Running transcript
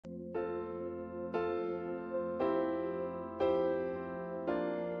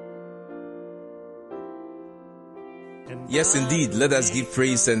Yes, indeed. Let us give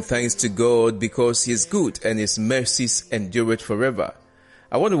praise and thanks to God because He is good and His mercies endure it forever.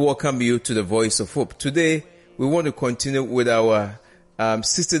 I want to welcome you to the Voice of Hope. Today, we want to continue with our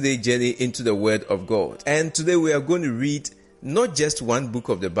 60-day journey into the Word of God. And today we are going to read not just one book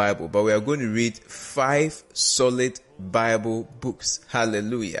of the Bible, but we are going to read 5 solid Bible books.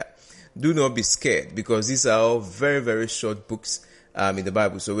 Hallelujah. Do not be scared because these are all very, very short books in the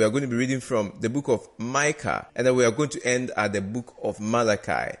Bible. So we are going to be reading from the book of Micah, and then we are going to end at the book of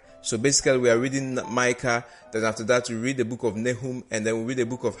Malachi. So basically we are reading Micah, then after that we read the book of Nahum, and then we read the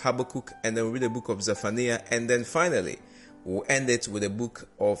book of Habakkuk, and then we read the book of Zephaniah, and then finally we'll end it with the book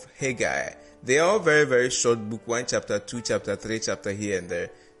of Haggai. They are all very, very short book, 1 chapter, 2 chapter, 3 chapter here and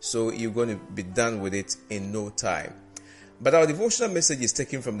there. So you're going to be done with it in no time. But our devotional message is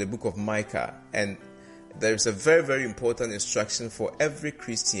taken from the book of Micah, and there is a very, very important instruction for every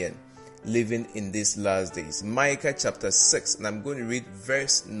Christian living in these last days. Micah chapter 6, and I'm going to read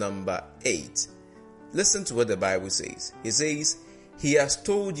verse number 8. Listen to what the Bible says. It says, "He has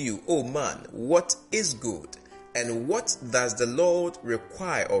told you, O man, what is good, and what does the Lord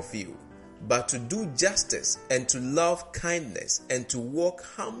require of you, but to do justice and to love kindness and to walk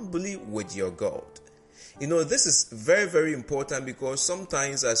humbly with your God." You know, this is very, very important because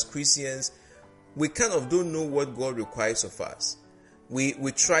sometimes as Christians, we kind of don't know what God requires of us. We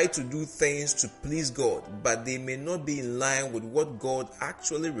try to do things to please God, but they may not be in line with what God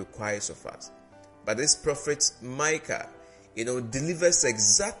actually requires of us. But this prophet Micah, delivers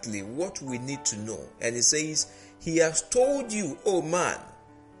exactly what we need to know. And he says, "He has told you, O man,"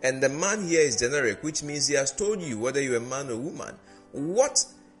 and the man here is generic, which means he has told you, whether you're a man or woman, what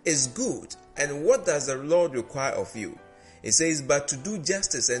is good and what does the Lord require of you. It says, "But to do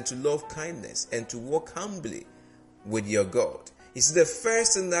justice and to love kindness and to walk humbly with your God." You see, the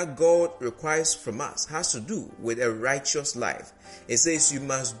first thing that God requires from us has to do with a righteous life. It says you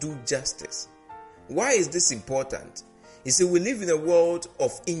must do justice. Why is this important? You see, we live in a world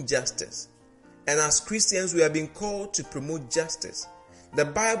of injustice. And as Christians, we have been called to promote justice. The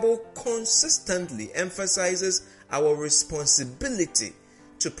Bible consistently emphasizes our responsibility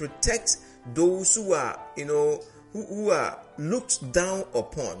to protect those who are, who are looked down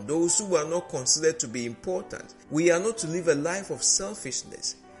upon, those who are not considered to be important. We are not to live a life of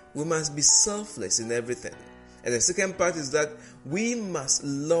selfishness. We must be selfless in everything. And the second part is that we must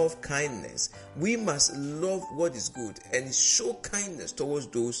love kindness. We must love what is good and show kindness towards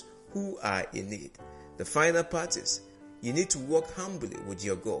those who are in need. The final part is you need to walk humbly with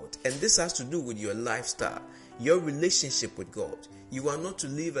your God. And this has to do with your lifestyle, your relationship with God. You are not to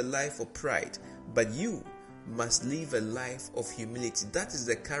live a life of pride, but you must live a life of humility. That is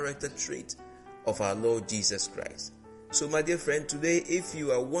the character trait of our Lord Jesus Christ. So my dear friend, today if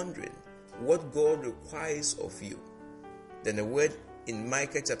you are wondering what God requires of you, then the word in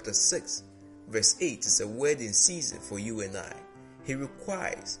Micah chapter 6 verse 8 is a word in season for you and I. He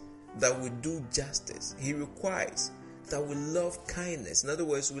requires that we do justice. He requires that we love kindness. In other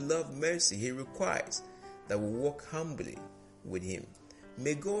words, we love mercy. He requires that we walk humbly with Him.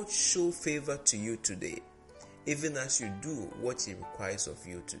 May God show favor to you today, even as you do what He requires of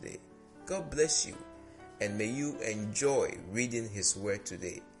you today. God bless you, and may you enjoy reading His word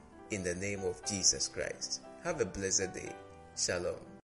today in the name of Jesus Christ. Have a blessed day. Shalom.